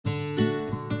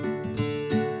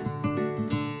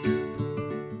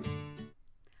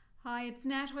it's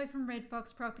Natalie from Red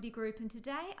Fox Property Group, and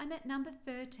today I'm at number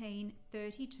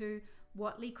 1332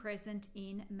 Whatley Crescent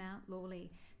in Mount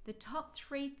Lawley. The top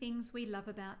three things we love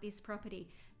about this property.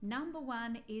 Number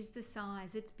one is the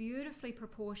size. It's beautifully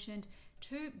proportioned,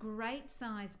 two great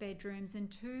size bedrooms and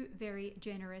two very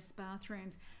generous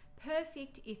bathrooms.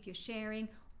 Perfect if you're sharing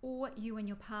or you and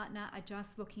your partner are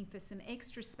just looking for some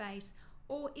extra space,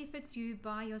 or if it's you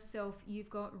by yourself, you've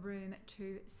got room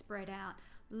to spread out.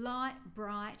 Light,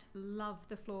 bright, love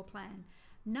the floor plan.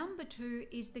 Number two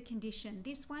is the condition.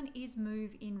 This one is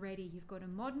move-in ready. You've got a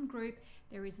modern group.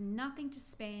 There is nothing to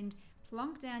spend.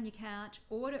 Plonk down your couch,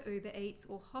 order Uber Eats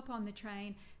or hop on the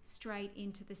train straight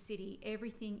into the city.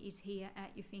 Everything is here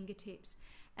at your fingertips.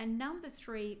 And number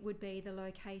three would be the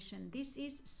location. This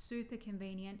is super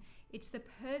convenient. It's the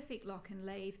perfect lock and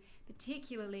leave,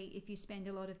 particularly if you spend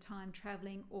a lot of time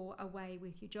traveling or away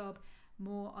with your job.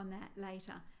 More on that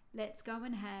later. Let's go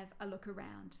and have a look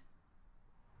around.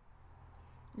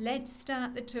 Let's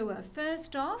start the tour.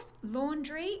 First off,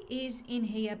 laundry is in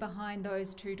here behind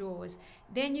those two doors.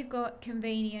 Then you've got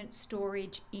convenient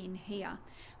storage in here.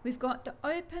 We've got the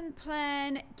open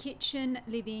plan kitchen,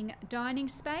 living, dining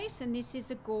space, and this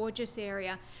is a gorgeous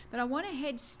area. But I want to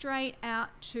head straight out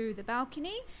to the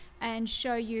balcony and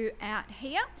show you out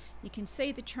here. You can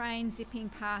see the train zipping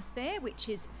past there, which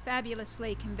is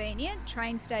fabulously convenient.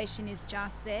 Train station is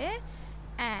just there.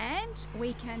 And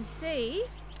we can see,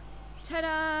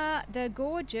 ta-da, the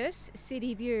gorgeous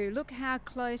city view. Look how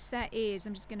close that is.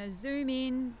 I'm just going to zoom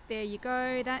in. There you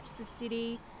go. That's the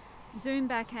city. Zoom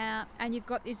back out, and you've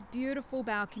got this beautiful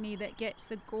balcony that gets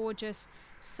the gorgeous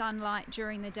sunlight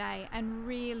during the day and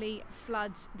really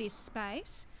floods this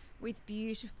space with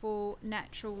beautiful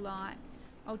natural light.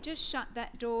 I'll just shut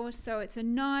that door, so it's a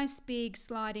nice big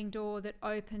sliding door that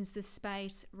opens the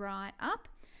space right up.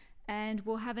 And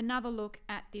we'll have another look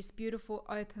at this beautiful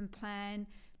open plan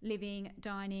living,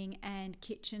 dining and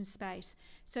kitchen space.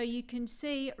 So you can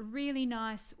see really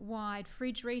nice wide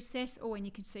fridge recess, and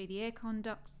you can see the aircon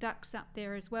ducts up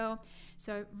there as well.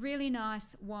 So really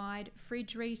nice wide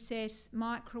fridge recess,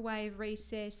 microwave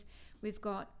recess. We've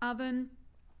got oven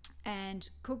and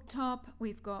cooktop.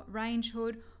 We've got range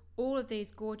hood. All of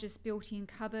these gorgeous built-in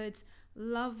cupboards,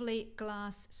 lovely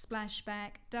glass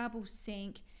splashback, double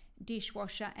sink,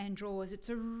 dishwasher and drawers. It's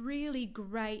a really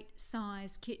great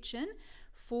size kitchen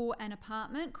for an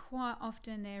apartment. Quite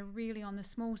often they're really on the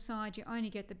small side. You only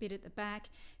get the bit at the back.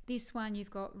 This one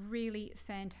you've got really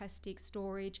fantastic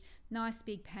storage, nice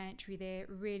big pantry there.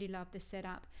 Really love the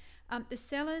setup. The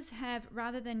sellers have,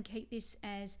 rather than keep this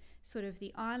as sort of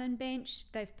the island bench,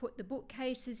 they've put the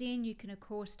bookcases in. You can of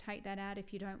course take that out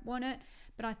if you don't want it,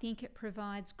 but I think it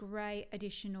provides great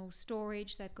additional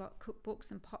storage. They've got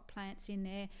cookbooks and pot plants in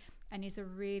there and is a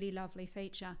really lovely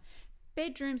feature.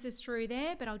 Bedrooms are through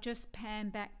there, but I'll just pan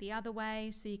back the other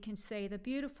way so you can see the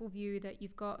beautiful view that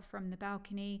you've got from the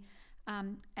balcony,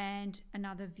 and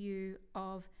another view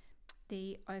of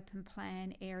the open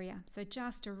plan area. So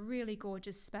just a really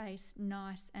gorgeous space,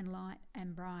 nice and light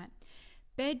and bright.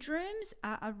 Bedrooms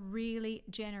are a really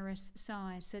generous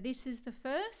size. So this is the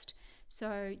first.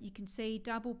 So you can see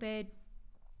double bed.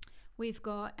 We've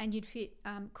got, and you'd fit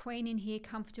queen in here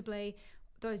comfortably.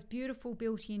 Those beautiful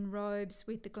built-in robes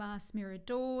with the glass mirror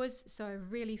doors, so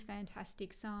really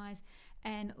fantastic size,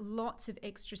 and lots of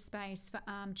extra space for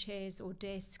armchairs or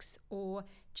desks or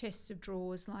chests of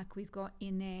drawers like we've got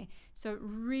in there. So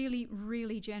really,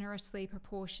 really generously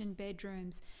proportioned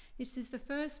bedrooms. This is the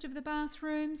first of the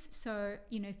bathrooms, so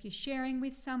you know, if you're sharing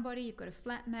with somebody, you've got a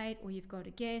flatmate or you've got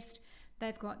a guest,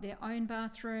 they've got their own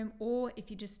bathroom, or if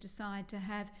you just decide to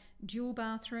have dual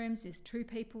bathrooms, there's two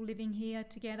people living here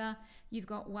together, you've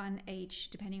got one each,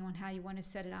 depending on how you want to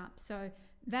set it up. So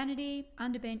vanity,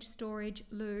 underbench storage,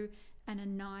 loo, and a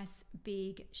nice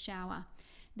big shower.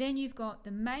 Then you've got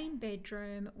the main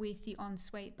bedroom with the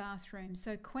ensuite bathroom.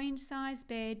 So queen size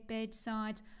bed,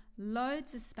 bedsides,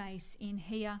 loads of space in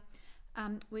here.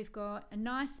 We've got a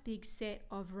nice big set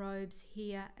of robes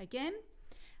here again.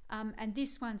 And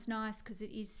this one's nice because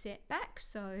it is set back,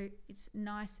 so it's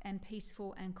nice and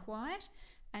peaceful and quiet.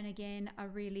 And again, a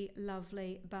really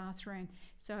lovely bathroom.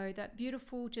 So that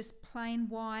beautiful, just plain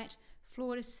white,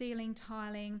 floor to ceiling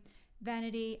tiling,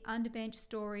 vanity, underbench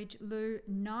storage, loo,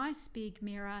 nice big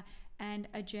mirror, and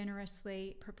a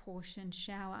generously proportioned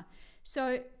shower.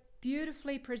 So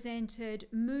beautifully presented,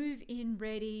 move-in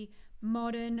ready,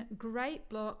 modern, great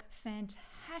block,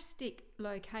 fantastic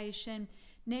location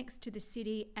next to the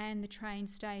city and the train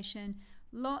station.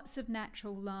 Lots of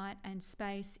natural light and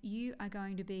space. You are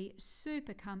going to be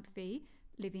super comfy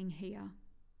living here.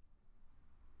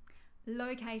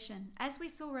 Location. As we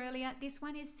saw earlier, this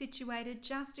one is situated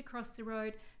just across the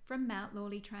road from Mount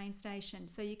Lawley train station,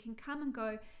 so you can come and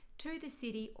go to the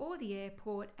city or the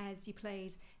airport as you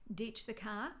please. Ditch the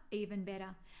car, even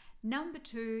better. Number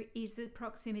 2 is the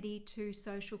proximity to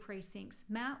social precincts.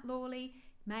 Mount Lawley,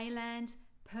 Maylands,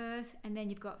 Perth, and then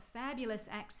you've got fabulous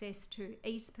access to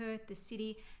East Perth, the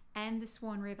city, and the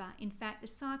Swan River. In fact, the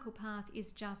cycle path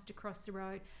is just across the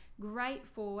road. Great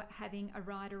for having a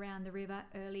ride around the river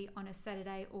early on a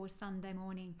Saturday or Sunday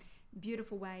morning.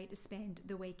 Beautiful way to spend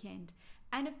the weekend.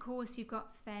 And of course, you've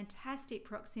got fantastic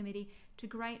proximity to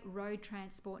great road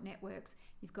transport networks.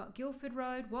 You've got Guildford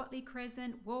Road, Whatley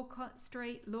Crescent, Walcott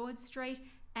Street, Lord Street,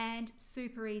 and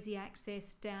super easy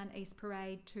access down East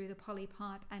Parade to the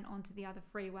Polypipe and onto the other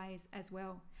freeways as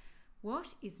well.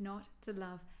 What is not to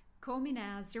love? Call me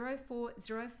now,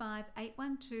 0405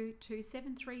 812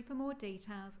 273 for more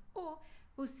details, or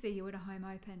we'll see you at a home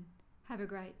open. Have a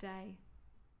great day.